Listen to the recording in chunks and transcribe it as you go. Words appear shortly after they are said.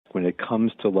when it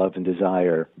comes to love and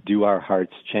desire, do our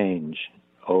hearts change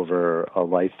over a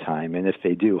lifetime? And if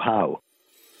they do, how?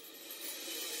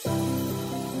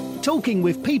 Talking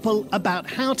with people about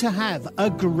how to have a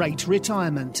great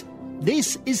retirement.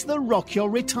 This is the Rock Your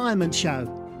Retirement Show.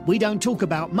 We don't talk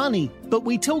about money, but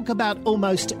we talk about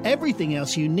almost everything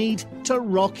else you need to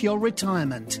rock your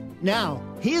retirement. Now,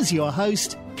 here's your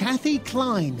host, Kathy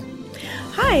Klein.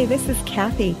 Hi, this is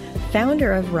Kathy,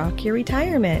 founder of Rock Your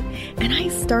Retirement. And I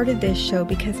started this show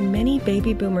because many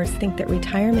baby boomers think that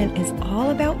retirement is all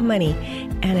about money,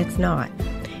 and it's not.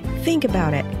 Think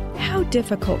about it. How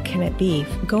difficult can it be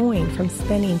going from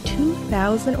spending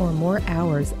 2,000 or more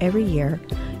hours every year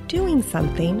doing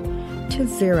something to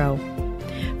zero?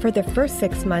 For the first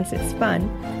 6 months, it's fun,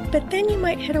 but then you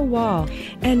might hit a wall,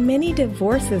 and many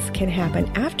divorces can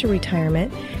happen after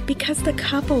retirement because the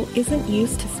couple isn't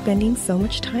used to spending so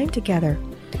much time together.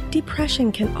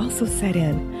 Depression can also set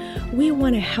in. We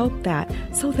want to help that,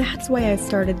 so that's why I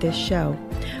started this show.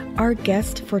 Our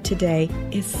guest for today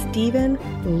is Stephen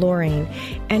Loring,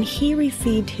 and he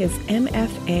received his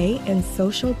MFA in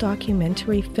Social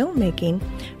Documentary Filmmaking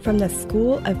from the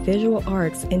School of Visual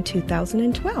Arts in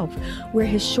 2012, where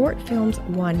his short films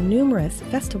won numerous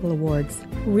festival awards.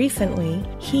 Recently,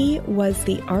 he was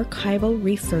the archival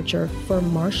researcher for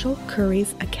Marshall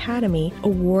Curry's Academy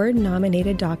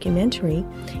Award-nominated documentary,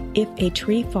 If a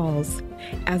Tree Falls.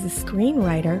 As a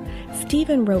screenwriter,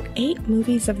 Stephen wrote 8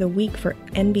 movies of the week for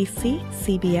NBC,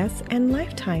 CBS, and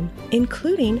Lifetime,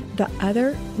 including The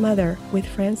Other Mother with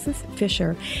Frances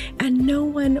Fisher and No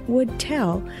One Would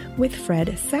Tell with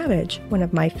Fred Savage, one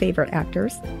of my favorite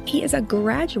actors. He is a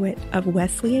graduate of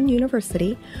Wesleyan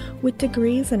University with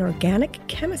degrees in organic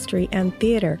chemistry and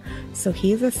theater, so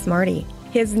he's a smarty.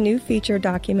 His new feature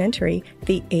documentary,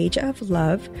 The Age of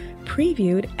Love,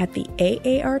 previewed at the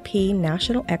AARP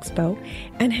National Expo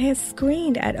and has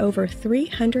screened at over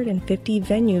 350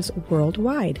 venues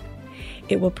worldwide.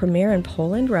 It will premiere in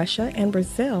Poland, Russia, and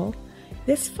Brazil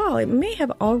this fall. It may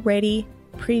have already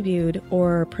previewed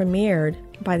or premiered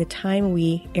by the time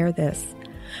we air this.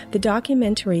 The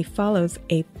documentary follows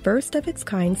a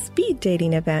first-of-its-kind speed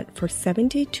dating event for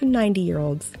 70 to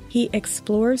 90-year-olds. He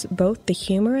explores both the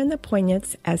humor and the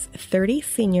poignance as 30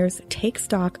 seniors take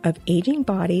stock of aging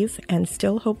bodies and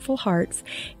still hopeful hearts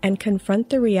and confront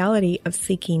the reality of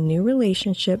seeking new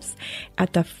relationships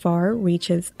at the far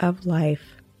reaches of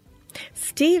life.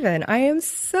 Stephen, I am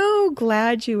so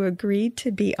glad you agreed to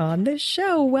be on the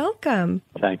show. Welcome.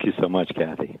 Thank you so much,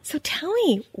 Kathy. So tell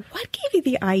me, what gave you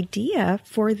the idea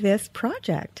for this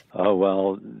project? Oh,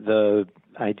 well, the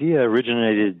idea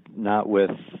originated not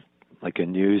with like a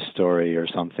news story or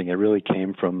something. It really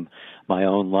came from my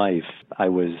own life. I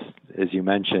was, as you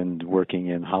mentioned, working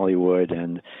in Hollywood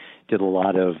and did a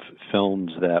lot of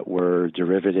films that were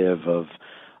derivative of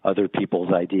other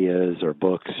people's ideas or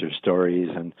books or stories,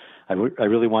 and I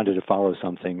really wanted to follow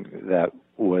something that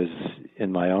was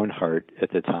in my own heart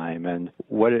at the time. And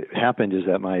what happened is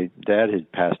that my dad had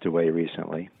passed away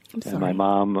recently, and my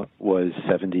mom was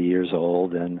 70 years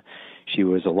old, and she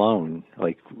was alone,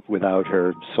 like without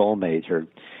her soulmate, her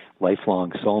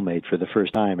lifelong soulmate for the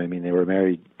first time. I mean, they were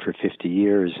married for 50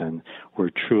 years and were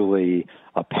truly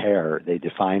a pair. They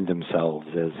defined themselves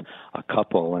as a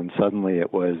couple, and suddenly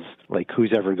it was like,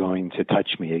 who's ever going to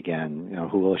touch me again? You know,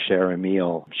 who will share a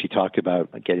meal? She talked about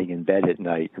getting in bed at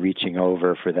night, reaching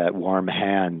over for that warm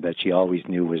hand that she always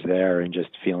knew was there and just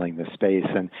feeling the space.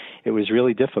 And it was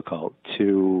really difficult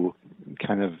to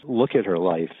kind of look at her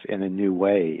life in a new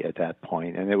way at that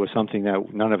point. And it was something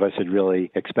that none of us had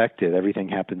really expected. Everything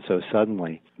happened so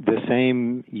suddenly. The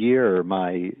same year,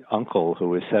 my uncle, who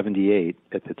was 78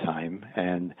 at the time,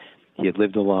 and he had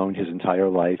lived alone his entire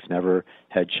life, never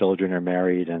had children or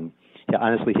married, and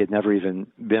honestly, he had never even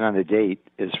been on a date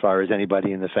as far as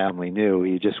anybody in the family knew.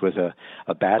 He just was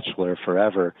a bachelor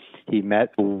forever. He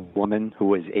met a woman who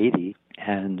was 80,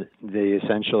 and they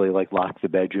essentially locked the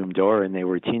bedroom door, and they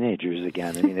were teenagers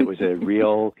again. I mean, it was a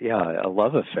real, a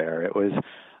love affair. It was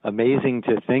amazing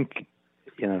to think,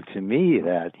 to me,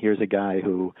 that here's a guy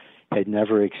who had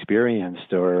never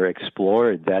experienced or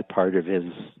explored that part of his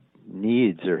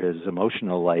needs or his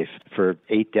emotional life for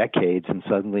 8 decades, and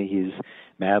suddenly he's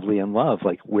madly in love.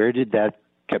 Like, where did that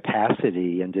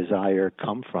capacity and desire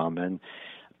come from? And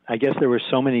I guess there were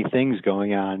so many things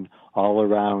going on all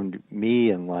around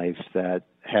me in life that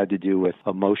had to do with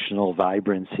emotional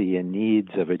vibrancy and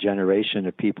needs of a generation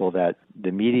of people that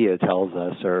the media tells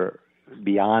us are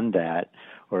beyond that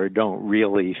or don't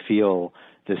really feel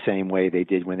the same way they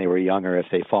did when they were younger. If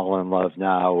they fall in love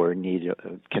now or need a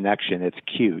connection, it's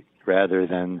cute rather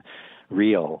than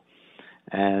real.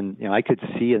 And, I could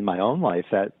see in my own life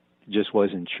that just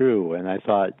wasn't true. And I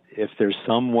thought, if there's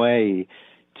some way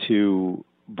to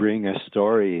bring a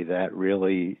story that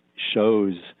really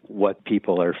shows what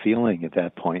people are feeling at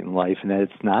that point in life, and that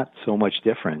it's not so much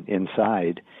different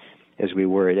inside as we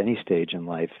were at any stage in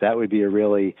life, that would be a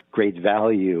really great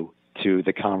value to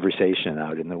the conversation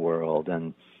out in the world.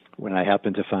 And when I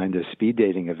happened to find a speed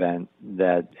dating event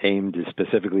that aimed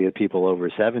specifically at people over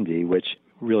 70, which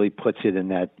really puts it in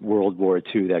that World War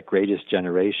II, that greatest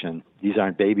generation. These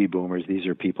aren't baby boomers. These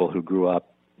are people who grew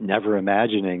up never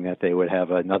imagining that they would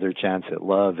have another chance at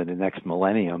love in the next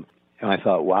millennium. And I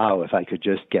thought, wow, if I could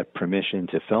just get permission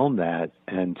to film that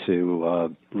and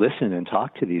to listen and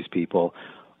talk to these people,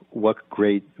 what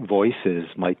great voices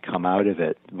might come out of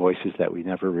it, voices that we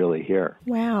never really hear.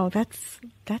 Wow,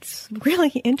 that's really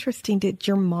interesting. Did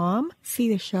your mom see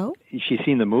the show? She's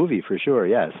seen the movie for sure,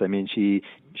 yes. I mean, she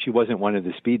wasn't one of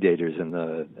the speed daters in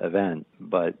the event,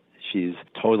 but she's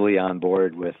totally on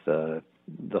board with the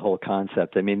whole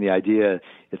concept. I mean, the idea,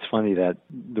 it's funny that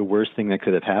the worst thing that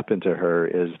could have happened to her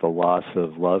is the loss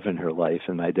of love in her life,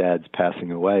 and my dad's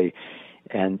passing away.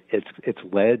 And it's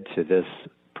led to this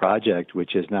project,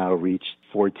 which has now reached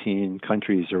 14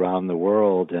 countries around the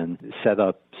world and set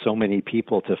up so many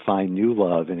people to find new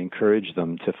love and encourage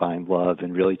them to find love,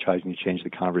 and really trying to change the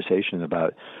conversation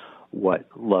about what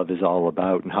love is all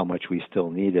about and how much we still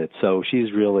need it. So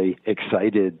she's really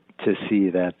excited to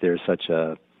see that there's such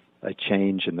a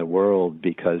change in the world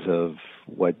because of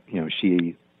what,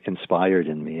 she inspired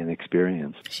in me and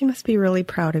experienced. She must be really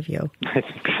proud of you. I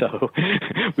think so.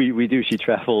 We do. She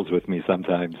travels with me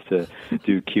sometimes to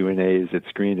do Q&As at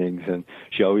screenings, and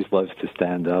she always loves to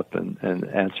stand up and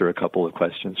answer a couple of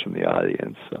questions from the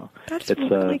audience. So that's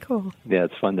really cool. Yeah,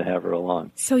 it's fun to have her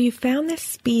along. So you found this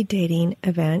speed dating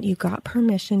event. You got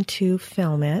permission to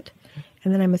film it,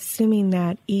 and then I'm assuming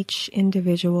that each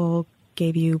individual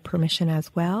gave you permission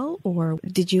as well, or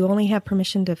did you only have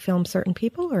permission to film certain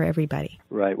people or everybody?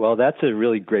 Right. Well, that's a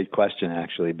really great question,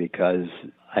 actually, because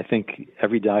I think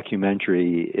every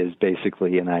documentary is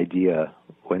basically an idea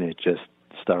when it just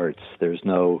starts. There's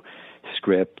no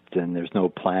script and there's no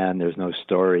plan, there's no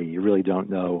story. You really don't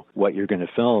know what you're going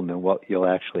to film and what you'll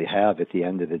actually have at the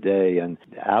end of the day. And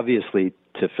obviously,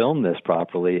 to film this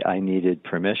properly, I needed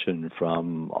permission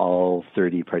from all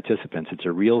 30 participants. It's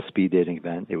a real speed dating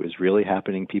event. It was really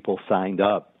happening. People signed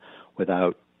up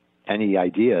without any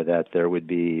idea that there would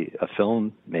be a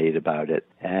film made about it.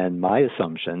 And my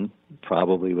assumption,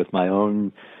 probably with my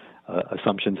own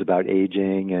assumptions about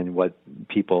aging and what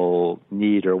people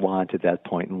need or want at that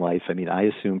point in life, I mean, I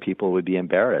assume people would be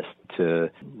embarrassed to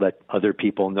let other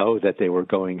people know that they were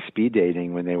going speed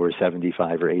dating when they were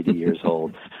 75 or 80 years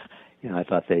old. I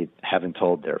thought they haven't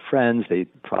told their friends. They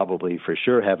probably for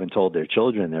sure haven't told their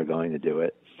children they're going to do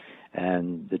it.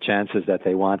 And the chances that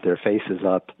they want their faces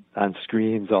up on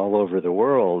screens all over the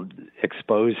world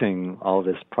exposing all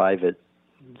this private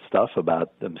stuff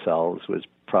about themselves was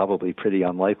probably pretty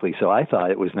unlikely. So I thought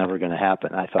it was never going to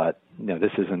happen. I thought,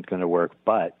 this isn't going to work,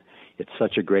 but it's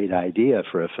such a great idea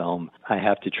for a film. I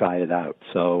have to try it out.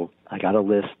 So I got a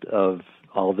list of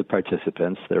all the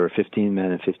participants. There were 15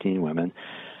 men and 15 women.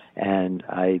 And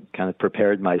I kind of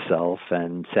prepared myself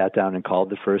and sat down and called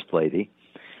the First Lady.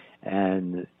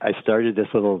 And I started this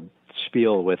little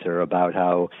spiel with her about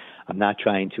how I'm not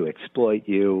trying to exploit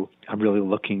you. I'm really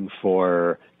looking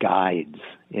for guides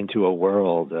into a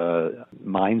world, a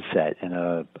mindset, and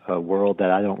a world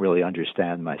that I don't really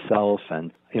understand myself.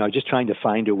 And, just trying to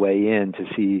find a way in to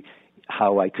see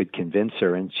how I could convince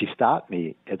her. And she stopped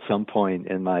me at some point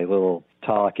in my little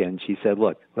talk, and she said,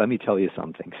 look, let me tell you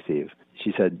something, Steve.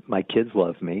 She said, my kids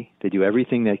love me. They do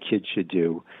everything that kids should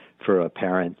do for a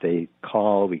parent. They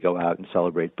call, we go out and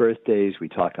celebrate birthdays, we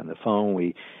talk on the phone,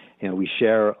 we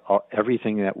share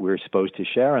everything that we're supposed to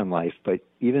share in life. But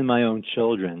even my own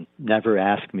children never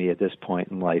ask me at this point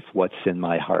in life what's in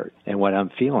my heart and what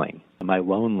I'm feeling. Am I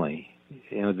lonely?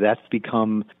 That's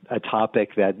become a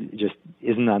topic that just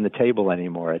isn't on the table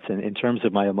anymore. It's in terms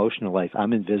of my emotional life,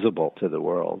 I'm invisible to the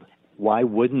world. Why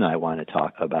wouldn't I want to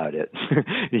talk about it?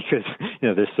 Because,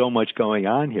 there's so much going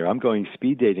on here. I'm going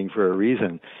speed dating for a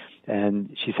reason.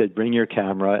 And she said, bring your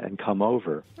camera and come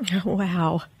over.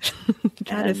 Wow.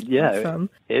 That is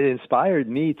awesome. It inspired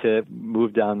me to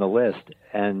move down the list.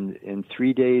 And in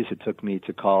 3 days, it took me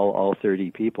to call all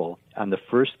 30 people. On the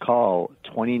first call,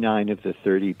 29 of the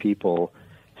 30 people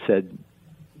said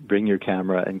bring your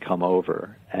camera and come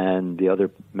over. And the other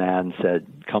man said,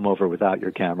 come over without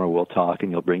your camera, we'll talk,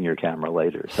 and you'll bring your camera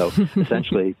later. So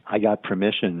essentially, I got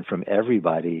permission from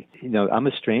everybody. You know, I'm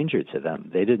a stranger to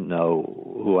them. They didn't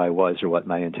know who I was or what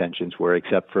my intentions were,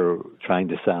 except for trying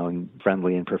to sound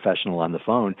friendly and professional on the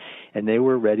phone. And they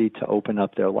were ready to open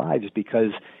up their lives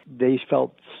because they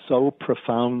felt so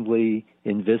profoundly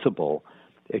invisible,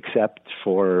 except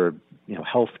for, you know,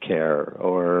 healthcare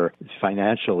or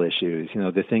financial issues, you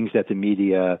know, the things that the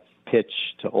media pitch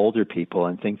to older people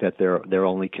and think that they're their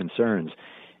only concerns.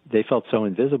 They felt so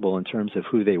invisible in terms of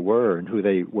who they were and who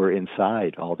they were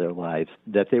inside all their lives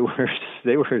that they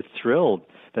were thrilled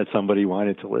that somebody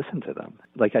wanted to listen to them.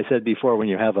 Like I said before, when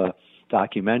you have a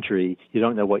documentary, you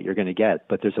don't know what you're going to get,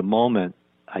 but there's a moment,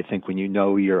 I think, when you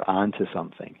know you're onto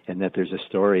something and that there's a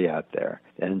story out there.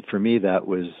 And for me, that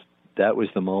was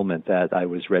the moment that I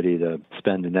was ready to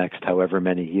spend the next however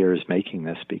many years making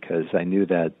this, because I knew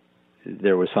that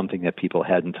there was something that people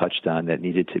hadn't touched on that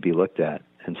needed to be looked at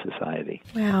in society.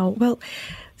 Wow. Well,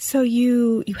 so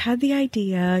you had the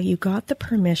idea, you got the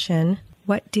permission.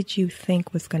 What did you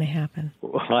think was going to happen?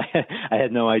 Well, I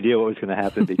had no idea what was going to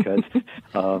happen because,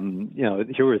 you know,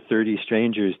 here were 30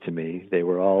 strangers to me. They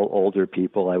were all older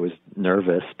people. I was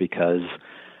nervous because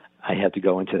I had to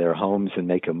go into their homes and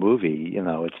make a movie. You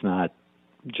know, it's not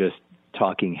just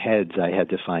talking heads. I had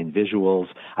to find visuals.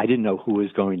 I didn't know who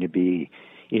was going to be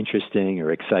interesting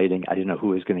or exciting. I didn't know who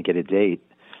was going to get a date.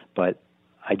 But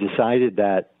I decided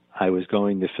that I was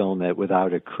going to film it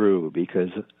without a crew because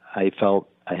I felt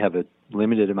I have a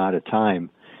limited amount of time.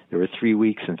 There were 3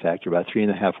 weeks, in fact, or about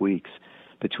 3.5 weeks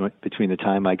between the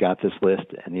time I got this list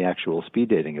and the actual speed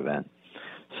dating event.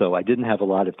 So I didn't have a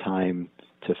lot of time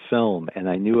to film, and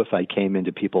I knew if I came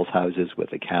into people's houses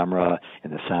with a camera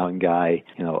and a sound guy,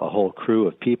 you know, a whole crew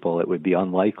of people, it would be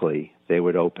unlikely they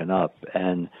would open up.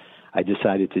 And I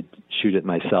decided to shoot it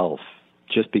myself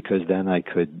just because then I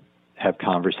could have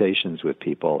conversations with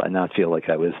people and not feel like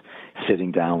I was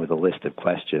sitting down with a list of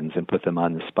questions and put them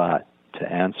on the spot to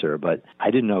answer. But I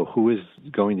didn't know who was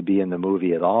going to be in the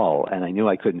movie at all, and I knew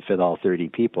I couldn't fit all 30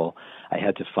 people. I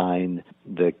had to find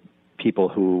the people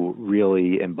who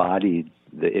really embodied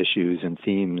the issues and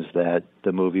themes that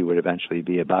the movie would eventually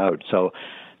be about. So,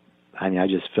 I mean, I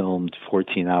just filmed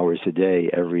 14 hours a day,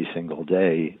 every single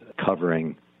day,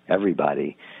 covering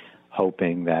everybody,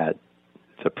 hoping that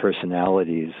the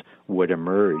personalities would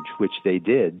emerge, which they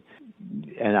did,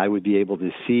 and I would be able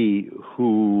to see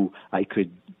who I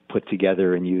could put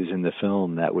together and use in the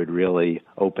film that would really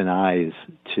open eyes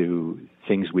to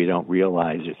things we don't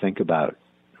realize or think about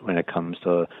when it comes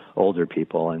to older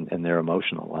people and their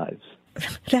emotional lives.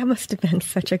 That must have been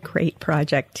such a great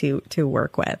project to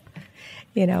work with.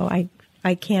 You know,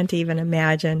 I can't even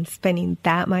imagine spending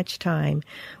that much time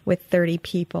with 30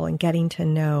 people and getting to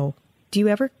know. Do you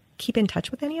ever keep in touch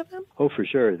with any of them? Oh, for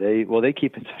sure. They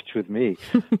keep in touch with me.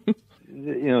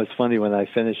 You know, it's funny, when I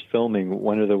finished filming,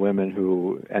 one of the women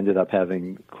who ended up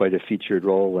having quite a featured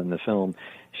role in the film,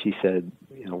 she said,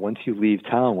 you know, once you leave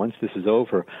town, once this is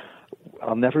over,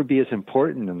 I'll never be as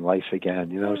important in life again.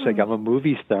 You know, it's like I'm a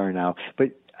movie star now.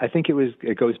 But I think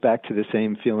it goes back to the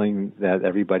same feeling that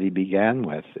everybody began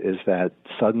with, is that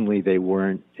suddenly they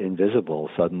weren't invisible.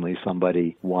 Suddenly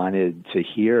somebody wanted to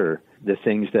hear the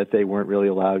things that they weren't really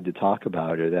allowed to talk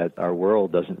about or that our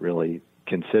world doesn't really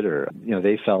consider. You know,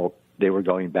 they felt they were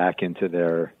going back into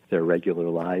their regular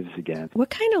lives again. What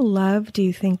kind of love do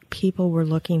you think people were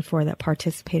looking for that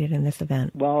participated in this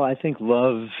event? Well, I think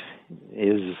love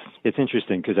it's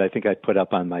interesting because I think I put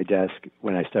up on my desk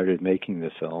when I started making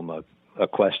the film a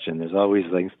question. There's always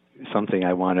like something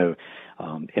I want to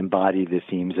embody the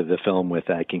themes of the film with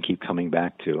that I can keep coming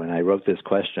back to. And I wrote this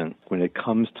question: when it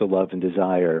comes to love and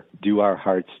desire, do our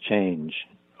hearts change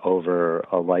over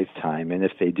a lifetime? And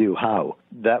if they do, how?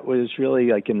 That was really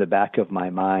like in the back of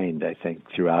my mind, I think,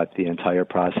 throughout the entire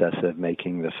process of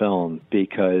making the film,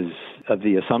 because of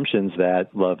the assumptions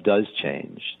that love does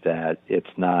change, that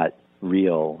it's not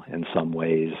real in some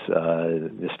ways,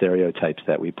 the stereotypes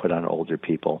that we put on older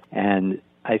people. And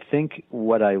I think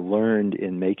what I learned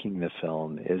in making the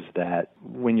film is that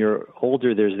when you're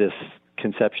older, there's this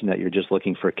conception that you're just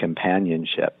looking for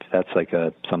companionship. That's like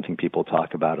something people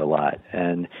talk about a lot.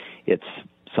 And it's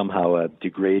somehow a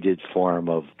degraded form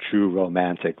of true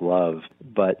romantic love.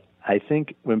 But I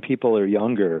think when people are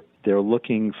younger, they're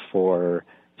looking for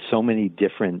so many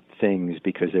different things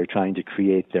because they're trying to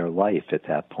create their life at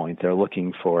that point. They're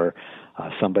looking for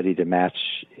somebody to match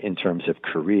in terms of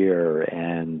career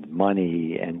and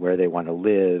money and where they want to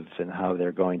live and how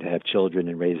they're going to have children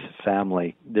and raise a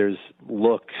family. There's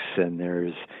looks and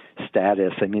there's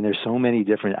status. I mean, there's so many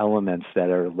different elements that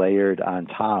are layered on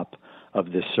top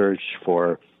of the search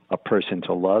for a person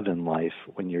to love in life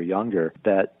when you're younger,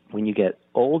 that when you get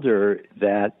older,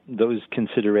 that those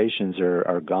considerations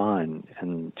are gone,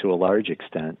 and to a large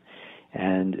extent.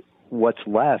 And what's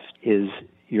left is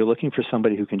you're looking for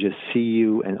somebody who can just see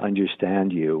you and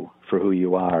understand you for who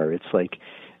you are. It's like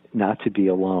not to be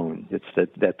alone. It's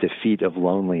that defeat of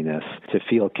loneliness, to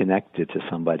feel connected to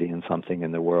somebody and something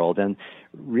in the world. And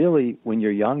really, when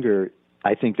you're younger,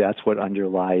 I think that's what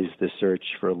underlies the search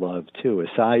for love, too,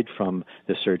 aside from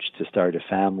the search to start a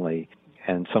family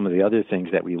and some of the other things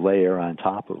that we layer on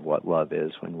top of what love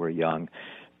is when we're young.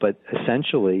 But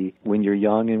essentially, when you're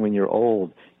young and when you're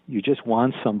old, you just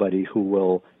want somebody who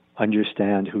will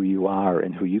understand who you are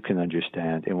and who you can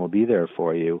understand and will be there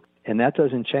for you. And that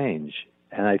doesn't change.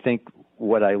 And I think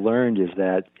what I learned is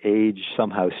that age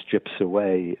somehow strips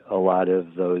away a lot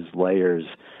of those layers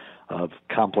of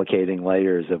complicating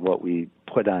layers of what we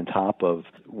put on top of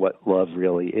what love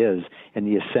really is. And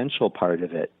the essential part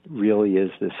of it really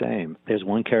is the same. There's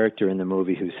one character in the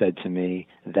movie who said to me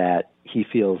that he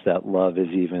feels that love is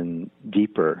even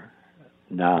deeper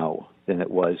now than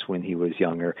it was when he was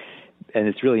younger. And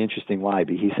it's really interesting why.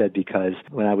 But he said, because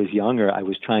when I was younger, I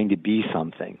was trying to be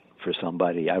something for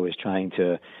somebody. I was trying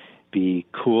to be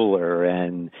cooler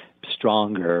and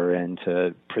stronger and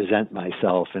to present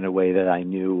myself in a way that I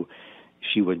knew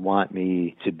she would want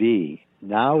me to be.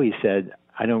 Now, he said,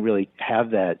 I don't really have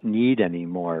that need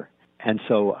anymore. And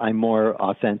so I'm more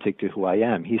authentic to who I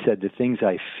am. He said, the things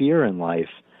I fear in life,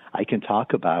 I can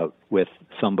talk about with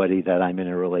somebody that I'm in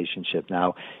a relationship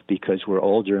now, because we're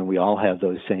older and we all have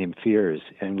those same fears,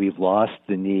 and we've lost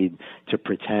the need to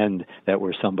pretend that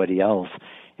we're somebody else.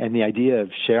 And the idea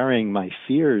of sharing my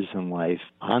fears in life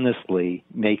honestly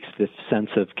makes the sense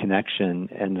of connection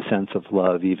and the sense of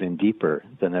love even deeper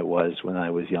than it was when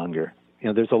I was younger. You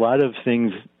know, there's a lot of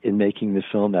things in making the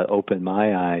film that open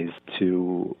my eyes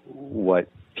to what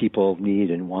people need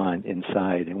and want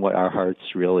inside and what our hearts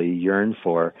really yearn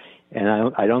for. And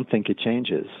I don't think it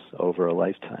changes over a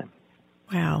lifetime.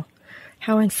 Wow.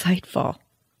 How insightful.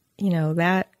 You know,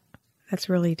 that's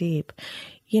really deep.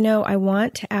 You know, I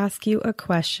want to ask you a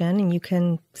question, and you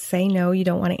can say no, you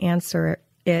don't want to answer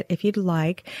it if you'd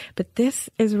like, but this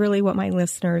is really what my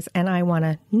listeners and I want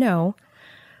to know.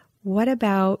 What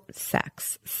about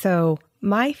sex? So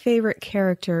my favorite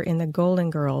character in The Golden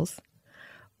Girls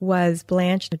was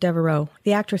Blanche Devereaux.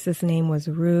 The actress's name was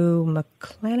Rue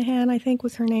McClanahan, I think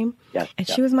was her name. Yes. And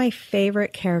she was my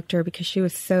favorite character because she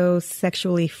was so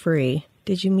sexually free.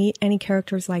 Did you meet any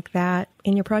characters like that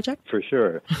in your project? For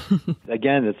sure.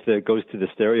 Again, it goes to the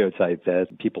stereotype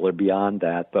that people are beyond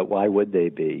that, but why would they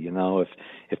be? You know,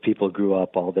 if people grew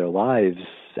up all their lives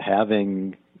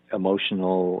having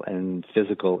emotional and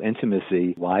physical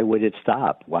intimacy, why would it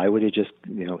stop? Why would it just,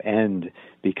 end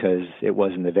because it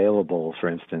wasn't available, for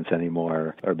instance,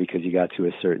 anymore, or because you got to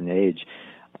a certain age?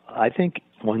 I think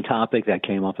one topic that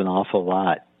came up an awful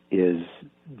lot is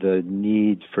the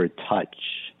need for touch.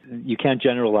 You can't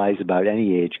generalize about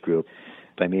any age group.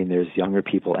 I mean, there's younger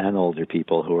people and older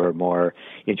people who are more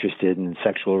interested in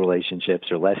sexual relationships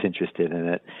or less interested in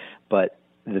it. But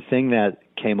the thing that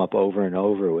came up over and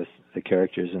over with the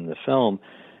characters in the film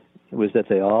was that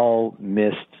they all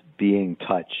missed being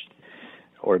touched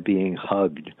or being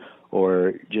hugged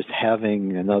or just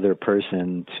having another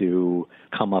person to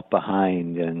come up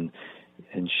behind and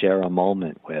share a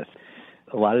moment with.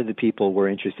 A lot of the people were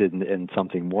interested in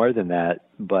something more than that,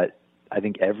 but I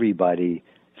think everybody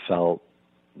felt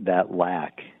that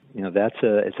lack.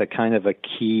 It's a kind of a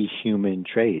key human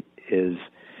trait. Is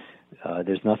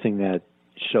there's nothing that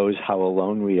shows how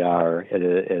alone we are at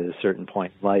a certain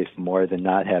point in life more than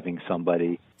not having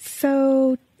somebody.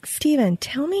 So, Stephen,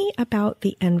 tell me about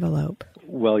the envelope.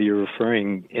 Well, you're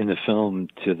referring in the film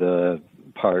to the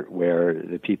part where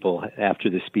the people, after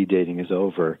the speed dating is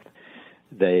over,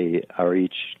 they are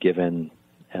each given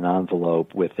an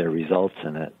envelope with their results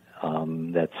in it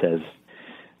that says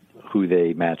who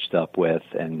they matched up with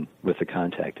and with the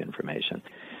contact information.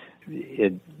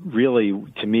 It really,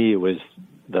 to me, it was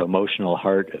the emotional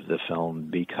heart of the film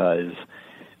because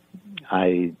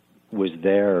I was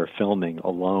there filming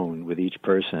alone with each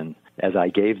person as I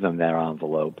gave them their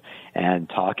envelope and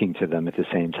talking to them at the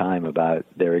same time about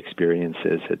their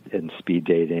experiences in speed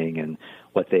dating and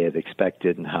what they had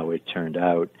expected and how it turned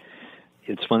out.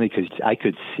 It's funny because I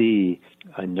could see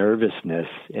a nervousness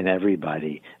in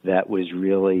everybody that was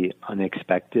really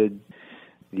unexpected.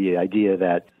 The idea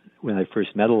that when I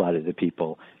first met a lot of the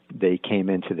people, they came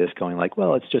into this going like,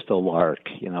 well, it's just a lark,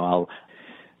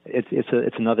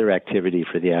 it's another activity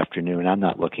for the afternoon. I'm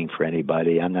not looking for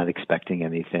anybody. I'm not expecting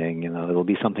anything. It'll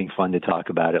be something fun to talk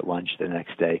about at lunch the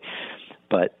next day.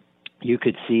 But you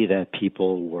could see that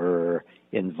people were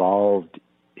involved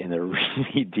in a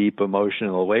really deep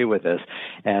emotional way with us.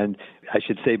 And I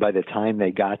should say by the time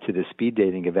they got to the speed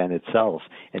dating event itself,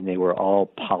 and they were all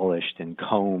polished and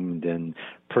combed and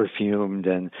perfumed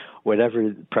and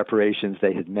whatever preparations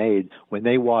they had made, when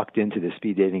they walked into the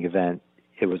speed dating event,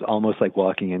 it was almost like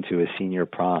walking into a senior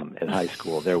prom at high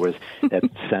school. There was that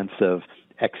sense of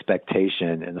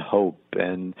expectation and hope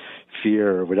and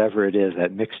fear, or whatever it is,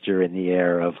 that mixture in the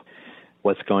air of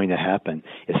what's going to happen.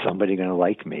 Is somebody going to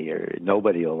like me, or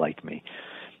nobody will like me?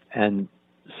 And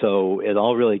so it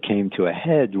all really came to a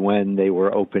head when they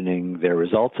were opening their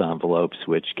results envelopes,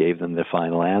 which gave them the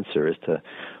final answer as to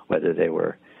whether they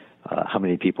were, how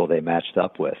many people they matched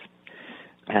up with.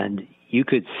 And you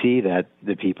could see that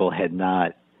the people had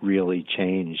not really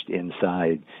changed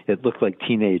inside. It looked like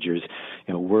teenagers,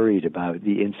 worried about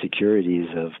the insecurities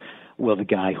of, will the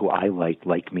guy who I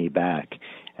like me back?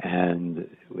 And,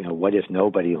 what if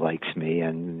nobody likes me?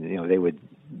 And,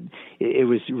 it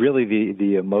was really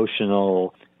the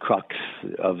emotional crux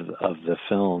of the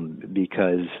film,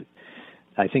 because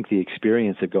I think the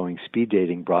experience of going speed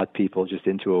dating brought people just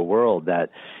into a world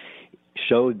that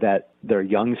showed that their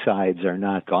young sides are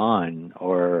not gone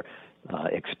or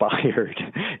expired,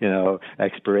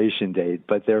 expiration date,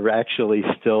 but they're actually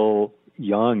still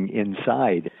young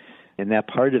inside. And that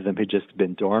part of them had just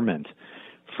been dormant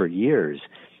for years.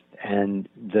 And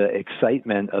the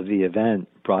excitement of the event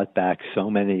brought back so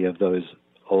many of those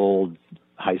old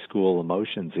high school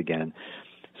emotions again.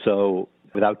 So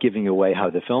without giving away how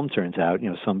the film turns out,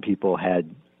 some people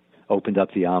had opened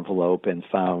up the envelope and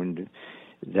found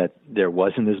that there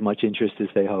wasn't as much interest as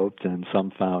they hoped, and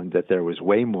some found that there was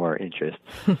way more interest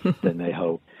than they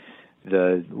hoped.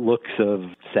 The looks of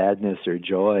sadness or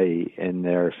joy in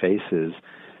their faces,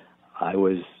 I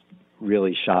was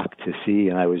really shocked to see,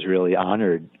 and I was really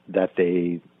honored that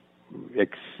they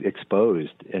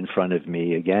exposed in front of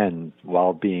me again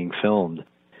while being filmed.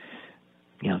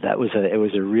 It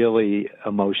was a really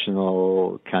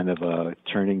emotional kind of a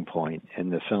turning point in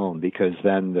the film, because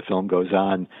then the film goes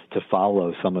on to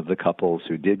follow some of the couples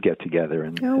who did get together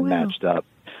and matched up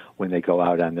when they go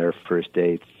out on their first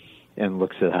dates, and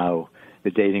looks at how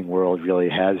the dating world really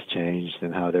has changed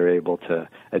and how they're able to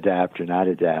adapt or not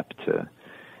adapt to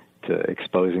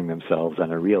exposing themselves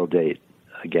on a real date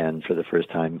again for the first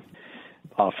time,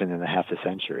 often in a half a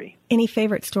century. Any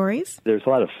favorite stories? There's a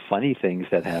lot of funny things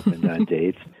that happened on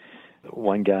dates.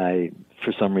 One guy,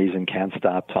 for some reason, can't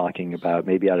stop talking about,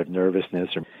 maybe out of nervousness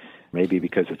or maybe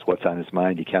because it's what's on his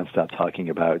mind, he can't stop talking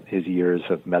about his years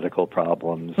of medical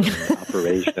problems and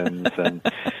operations, and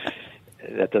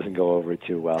that doesn't go over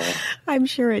too well. I'm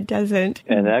sure it doesn't.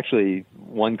 And actually,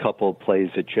 one couple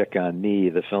plays a trick on me,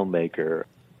 the filmmaker.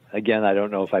 Again, I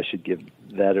don't know if I should give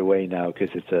that away now, because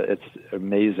it's an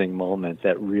amazing moment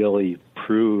that really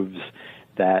proves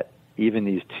that even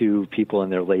these two people in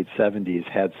their late 70s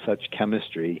had such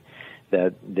chemistry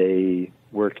that they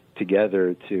worked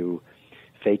together to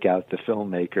fake out the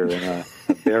filmmaker in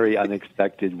a very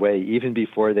unexpected way, even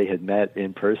before they had met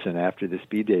in person after the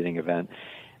speed dating event.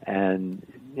 And,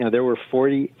 there were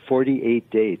 48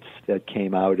 dates that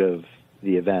came out of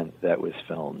the event that was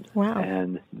filmed. Wow.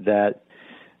 And that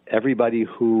everybody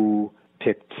who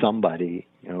picked somebody,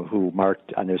 who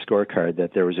marked on their scorecard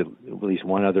that there was at least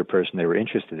one other person they were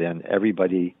interested in,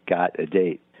 everybody got a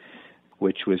date,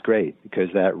 which was great, because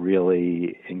that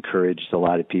really encouraged a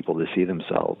lot of people to see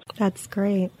themselves. That's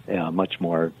great. In a much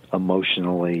more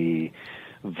emotionally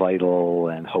vital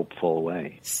and hopeful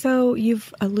way. So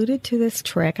you've alluded to this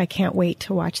trick. I can't wait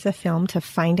to watch the film to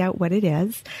find out what it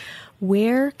is.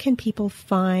 Where can people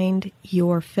find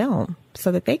your film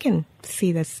so that they can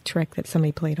see this trick that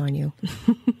somebody played on you?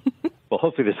 Well,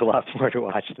 hopefully there's a lot more to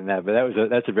watch than that, but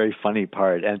that's a very funny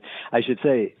part. And I should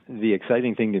say the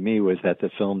exciting thing to me was that the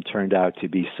film turned out to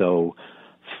be so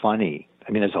funny.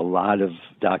 I mean, there's a lot of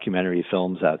documentary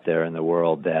films out there in the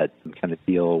world that kind of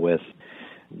deal with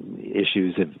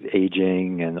issues of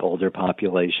aging and older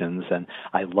populations, and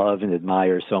I love and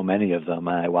admire so many of them,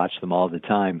 and I watch them all the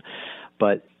time.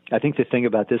 But I think the thing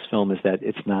about this film is that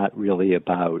it's not really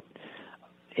about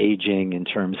aging in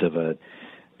terms of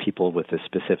people with a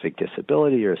specific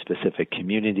disability or a specific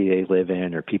community they live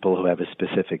in, or people who have a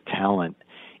specific talent.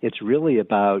 It's really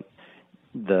about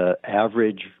the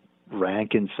average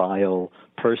rank and file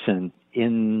person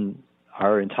in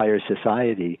our entire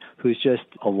society who's just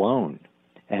alone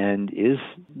and is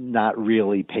not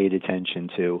really paid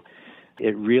attention to.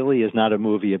 It really is not a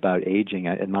movie about aging,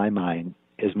 in my mind,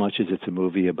 as much as it's a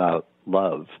movie about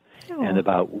love and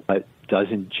about what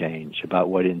doesn't change, about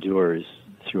what endures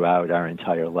throughout our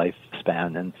entire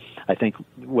lifespan. And I think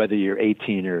whether you're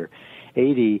 18 or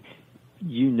 80,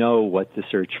 you know what the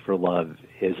search for love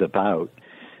is about,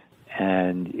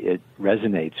 and it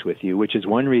resonates with you, which is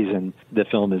one reason the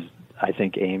film is, I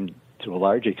think, aimed to a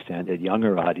large extent at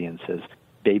younger audiences.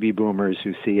 Baby boomers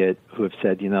who see it, who have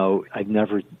said, I've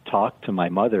never talked to my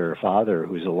mother or father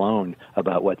who's alone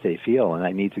about what they feel, and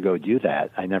I need to go do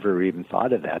that. I never even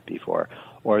thought of that before.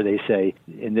 Or they say,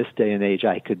 in this day and age,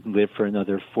 I could live for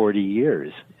another 40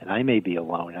 years, and I may be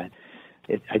alone.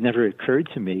 It never occurred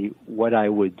to me what I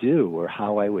would do or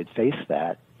how I would face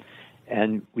that.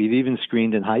 And we've even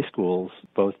screened in high schools,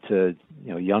 both to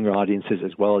younger audiences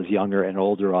as well as younger and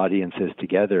older audiences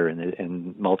together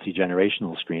in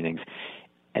multi-generational screenings.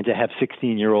 And to have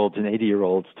 16-year-olds and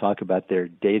 80-year-olds talk about their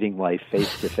dating life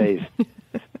face-to-face.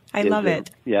 I love it.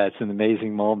 Yeah, it's an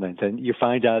amazing moment. And you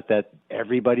find out that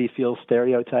everybody feels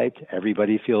stereotyped,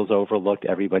 everybody feels overlooked,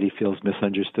 everybody feels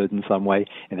misunderstood in some way,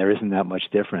 and there isn't that much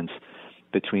difference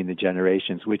between the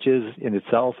generations, which is in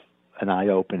itself an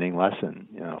eye-opening lesson,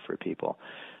 for people.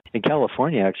 In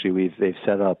California, actually, they've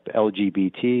set up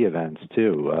LGBT events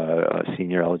too,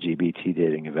 senior LGBT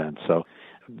dating events. So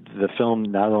the film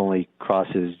not only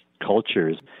crosses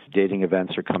cultures. Dating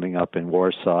events are coming up in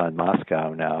Warsaw and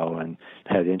Moscow now, and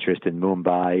had interest in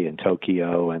Mumbai and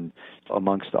Tokyo, and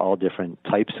amongst all different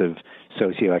types of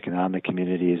socioeconomic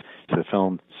communities. So the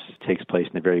film takes place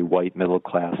in a very white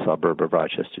middle-class suburb of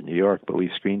Rochester, New York, but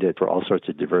we've screened it for all sorts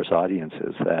of diverse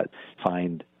audiences that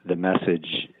find the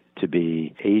message to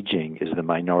be aging is the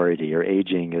minority, or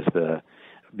aging is the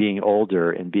being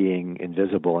older and being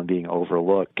invisible and being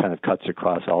overlooked, kind of cuts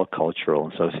across all cultural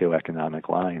and socioeconomic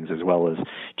lines, as well as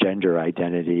gender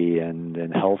identity and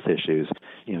health issues.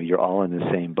 You're all in the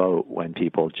same boat when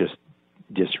people just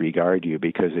disregard you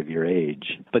because of your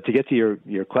age. But to get to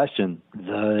your question,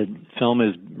 the film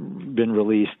has been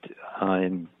released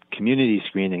in community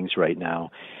screenings right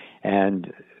now,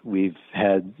 and we've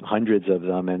had hundreds of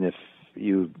them. And if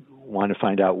you want to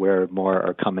find out where more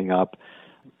are coming up,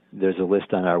 there's a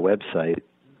list on our website,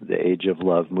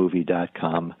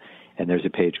 theageoflovemovie.com, and there's a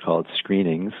page called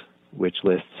Screenings, which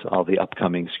lists all the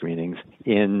upcoming screenings.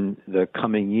 In the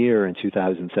coming year, in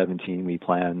 2017, we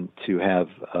plan to have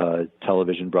a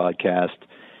television broadcast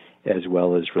as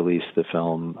well as release the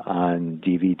film on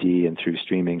DVD and through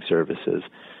streaming services.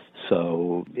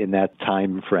 So in that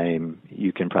time frame,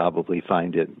 you can probably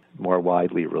find it more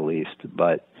widely released,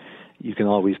 but you can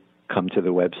always come to the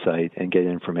website and get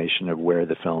information of where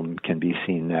the film can be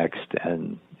seen next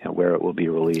and where it will be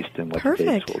released and what the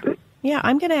dates will be. Yeah,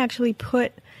 I'm going to actually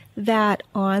put that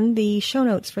on the show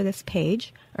notes for this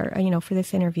page, or for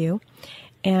this interview,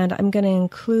 and I'm going to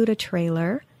include a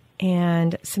trailer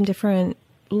and some different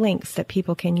links that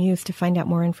people can use to find out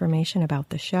more information about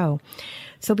the show.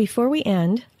 So before we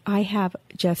end, I have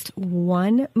just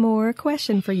one more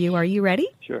question for you. Are you ready?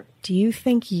 Sure. Do you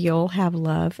think you'll have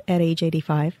love at age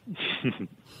 85?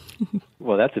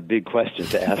 Well, that's a big question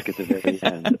to ask at the very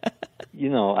end.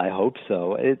 I hope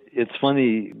so. It's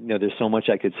funny, there's so much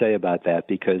I could say about that,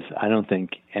 because I don't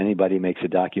think anybody makes a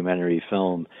documentary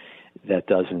film that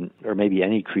doesn't, or maybe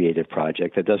any creative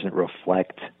project that doesn't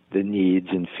reflect the needs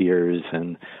and fears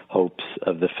and hopes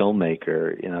of the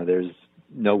filmmaker. There's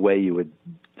no way you would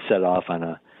set off on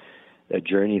a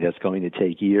journey that's going to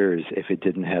take years if it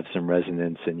didn't have some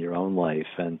resonance in your own life.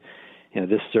 And,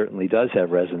 this certainly does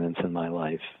have resonance in my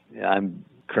life. I'm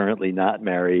currently not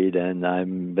married, and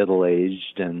I'm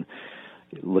middle-aged and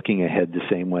looking ahead the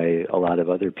same way a lot of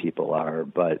other people are.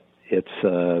 But it's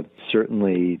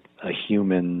certainly a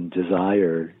human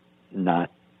desire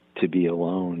not to be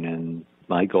alone. And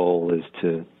my goal is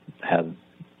to have,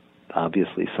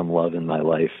 obviously, some love in my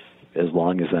life as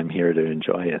long as I'm here to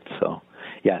enjoy it. So,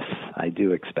 yes, I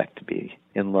do expect to be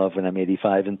in love when I'm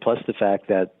 85. And plus the fact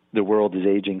that the world is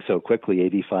aging so quickly,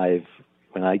 85,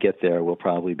 when I get there, will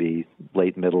probably be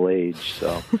late middle age.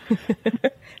 So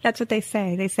that's what they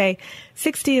say. They say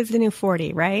 60 is the new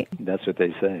 40, right? That's what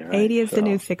they say, right? 80 is the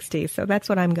new 60. So that's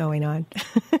what I'm going on.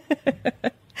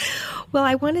 Well,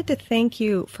 I wanted to thank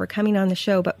you for coming on the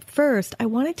show, but first I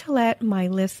wanted to let my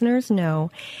listeners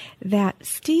know that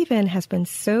Stephen has been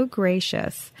so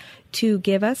gracious to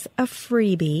give us a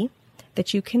freebie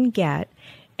that you can get,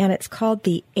 and it's called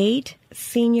the 8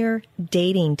 Senior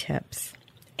Dating Tips.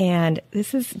 And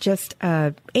this is just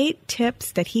 8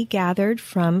 tips that he gathered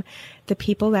from the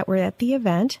people that were at the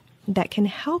event. that can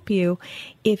help you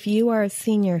if you are a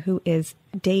senior who is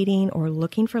dating or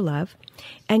looking for love.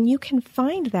 And you can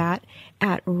find that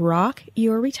at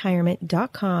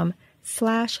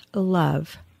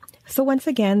rockyourretirement.com/love. So once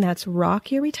again, that's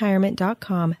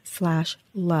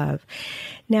rockyourretirement.com/love.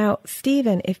 Now,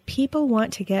 Stephen, if people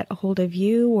want to get a hold of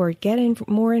you or get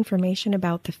more information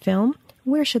about the film,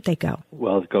 where should they go?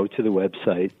 Well, go to the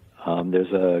website.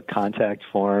 There's a contact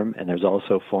form, and there's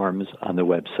also forms on the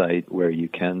website where you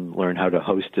can learn how to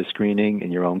host a screening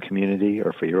in your own community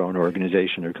or for your own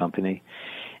organization or company.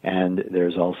 And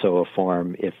there's also a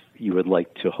form if you would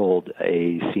like to hold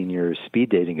a senior speed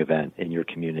dating event in your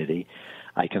community.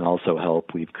 I can also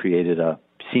help. We've created a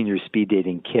senior speed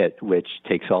dating kit, which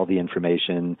takes all the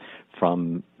information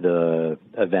from the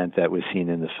event that was seen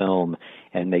in the film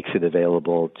and makes it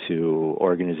available to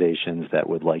organizations that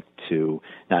would like to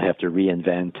not have to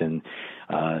reinvent and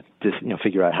just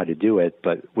figure out how to do it,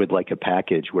 but would like a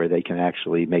package where they can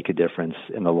actually make a difference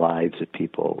in the lives of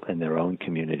people in their own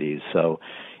communities. So,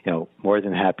 more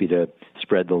than happy to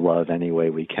spread the love any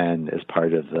way we can as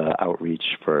part of the outreach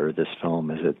for this film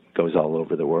as it goes all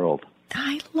over the world.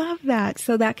 I love that.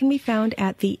 So that can be found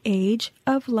at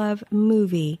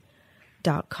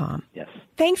theageoflovemovie.com. Yes.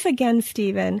 Thanks again,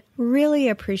 Stephen. Really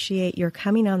appreciate your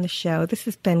coming on the show. This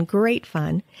has been great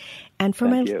fun. And for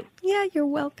Thank you. Yeah, you're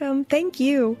welcome. Thank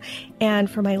you. And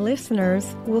for my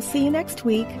listeners, we'll see you next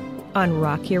week on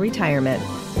Rock Your Retirement.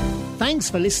 Thanks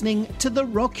for listening to the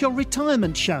Rock Your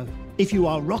Retirement Show. If you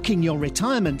are rocking your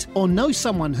retirement or know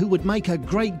someone who would make a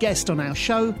great guest on our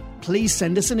show, please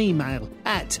send us an email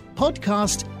at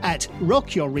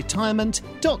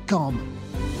podcast@rockyourretirement.com.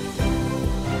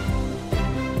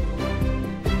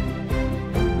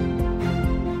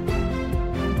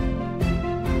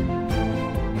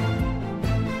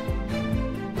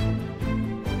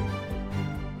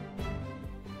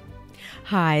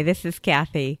 Hi, this is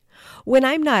Kathy. When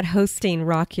I'm not hosting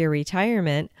Rock Your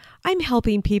Retirement, I'm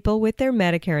helping people with their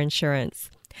Medicare insurance.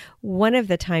 One of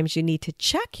the times you need to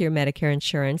check your Medicare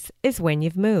insurance is when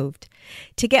you've moved.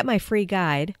 To get my free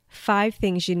guide, 5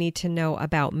 Things You Need to Know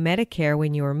About Medicare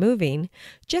When You Are Moving,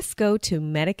 just go to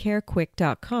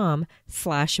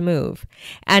medicarequick.com/move.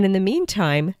 And in the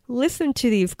meantime, listen to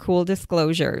these cool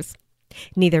disclosures.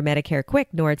 Neither Medicare Quick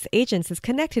nor its agents is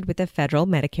connected with the federal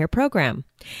Medicare program.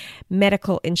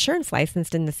 Medical insurance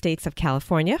licensed in the states of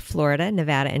California, Florida,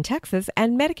 Nevada, and Texas,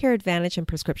 and Medicare Advantage and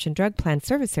prescription drug plan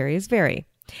service areas vary.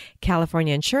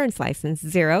 California Insurance License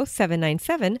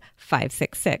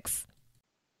 0797566.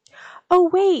 Oh,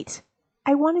 wait!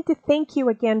 I wanted to thank you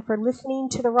again for listening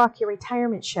to the Rock Your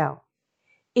Retirement Show.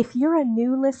 If you're a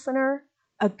new listener,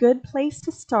 a good place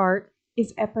to start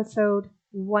is episode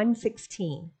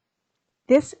 116.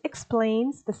 This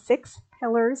explains the 6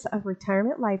 pillars of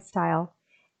retirement lifestyle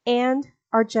and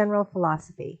our general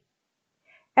philosophy.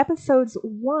 Episodes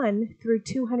 1 through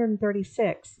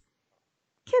 236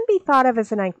 can be thought of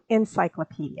as an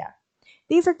encyclopedia.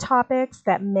 These are topics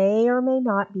that may or may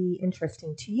not be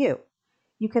interesting to you.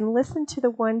 You can listen to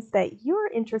the ones that you're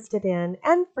interested in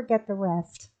and forget the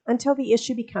rest until the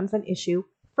issue becomes an issue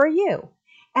for you.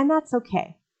 And that's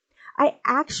okay. I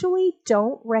actually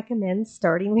don't recommend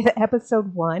starting with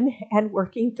episode 1 and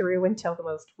working through until the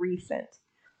most recent.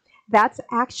 That's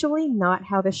actually not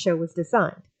how the show was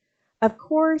designed. Of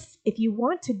course, if you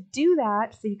want to do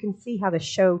that so you can see how the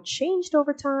show changed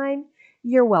over time,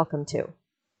 you're welcome to.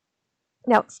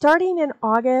 Now, starting in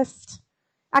August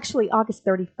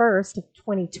 31st of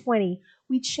 2020,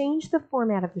 we changed the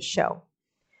format of the show.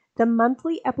 The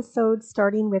monthly episodes,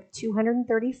 starting with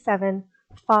 237,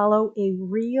 follow a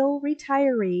real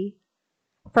retiree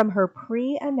from her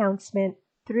pre-announcement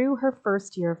through her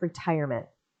first year of retirement.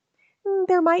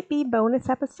 There might be bonus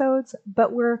episodes,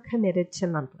 but we're committed to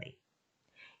monthly.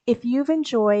 If you've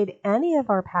enjoyed any of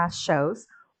our past shows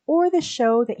or the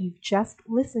show that you've just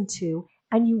listened to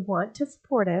and you want to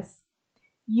support us,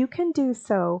 you can do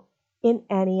so in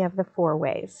any of the 4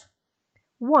 ways.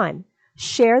 1.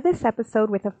 Share this episode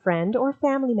with a friend or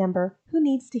family member who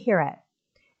needs to hear it.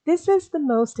 This is the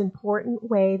most important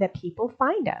way that people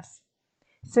find us.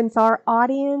 Since our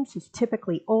audience is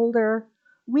typically older,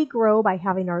 we grow by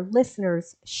having our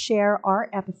listeners share our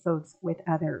episodes with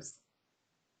others.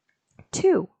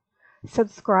 2.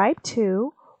 Subscribe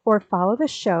to or follow the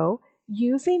show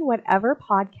using whatever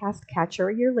podcast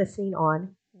catcher you're listening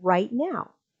on right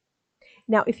now.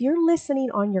 Now, if you're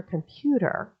listening on your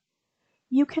computer,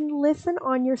 you can listen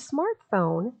on your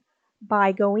smartphone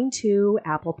by going to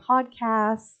Apple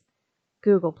Podcasts,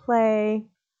 Google Play,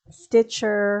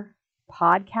 Stitcher,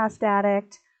 Podcast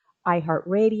Addict,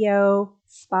 iHeartRadio,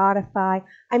 Spotify.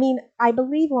 I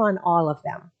believe we're on all of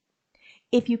them.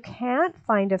 If you can't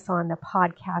find us on the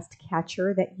podcast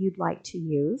catcher that you'd like to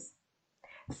use,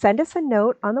 send us a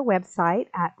note on the website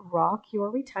at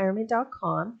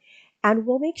rockyourretirement.com, and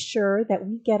we'll make sure that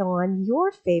we get on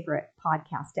your favorite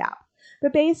podcast app.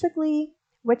 But basically,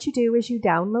 what you do is you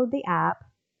download the app,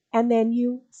 and then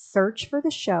you search for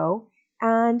the show,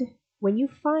 and when you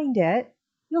find it,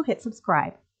 you'll hit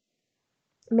subscribe.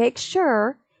 Make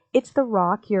sure it's the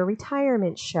Rock Your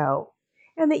Retirement Show,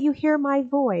 and that you hear my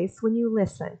voice when you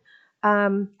listen.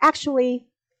 Actually,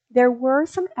 there were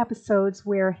some episodes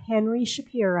where Henry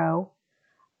Shapiro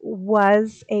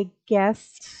was a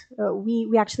guest.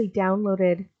 We actually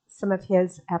downloaded some of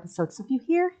his episodes. So if you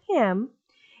hear him,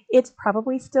 it's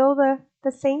probably still the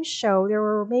same show. There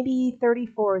were maybe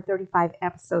 34 or 35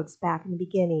 episodes back in the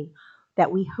beginning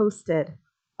that we hosted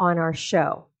on our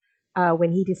show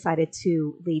when he decided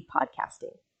to leave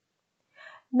podcasting.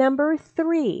 Number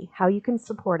 3, how you can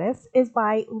support us is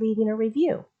by leaving a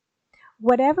review.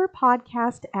 Whatever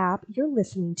podcast app you're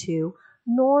listening to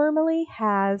normally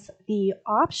has the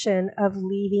option of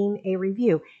leaving a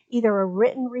review, either a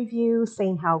written review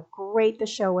saying how great the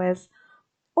show is,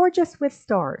 or just with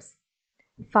stars.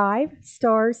 5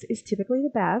 stars is typically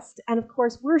the best, and of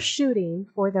course we're shooting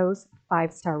for those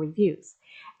 5-star reviews.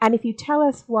 And if you tell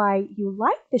us why you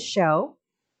like the show,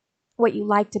 what you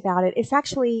liked about it, it's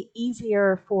actually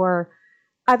easier for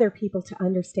other people to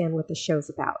understand what the show's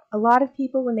about. A lot of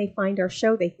people, when they find our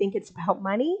show, they think it's about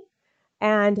money.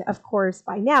 And of course,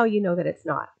 by now, you know that it's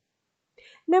not.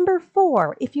 Number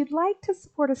 4, if you'd like to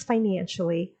support us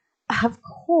financially, of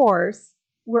course,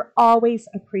 we're always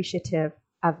appreciative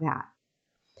of that.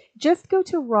 Just go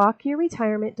to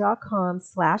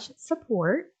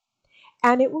rockyourretirement.com/support,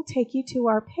 and it will take you to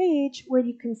our page where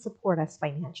you can support us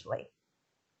financially.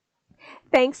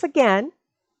 Thanks again,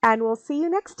 and we'll see you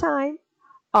next time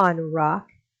on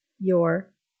Rock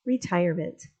Your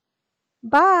Retirement.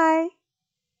 Bye.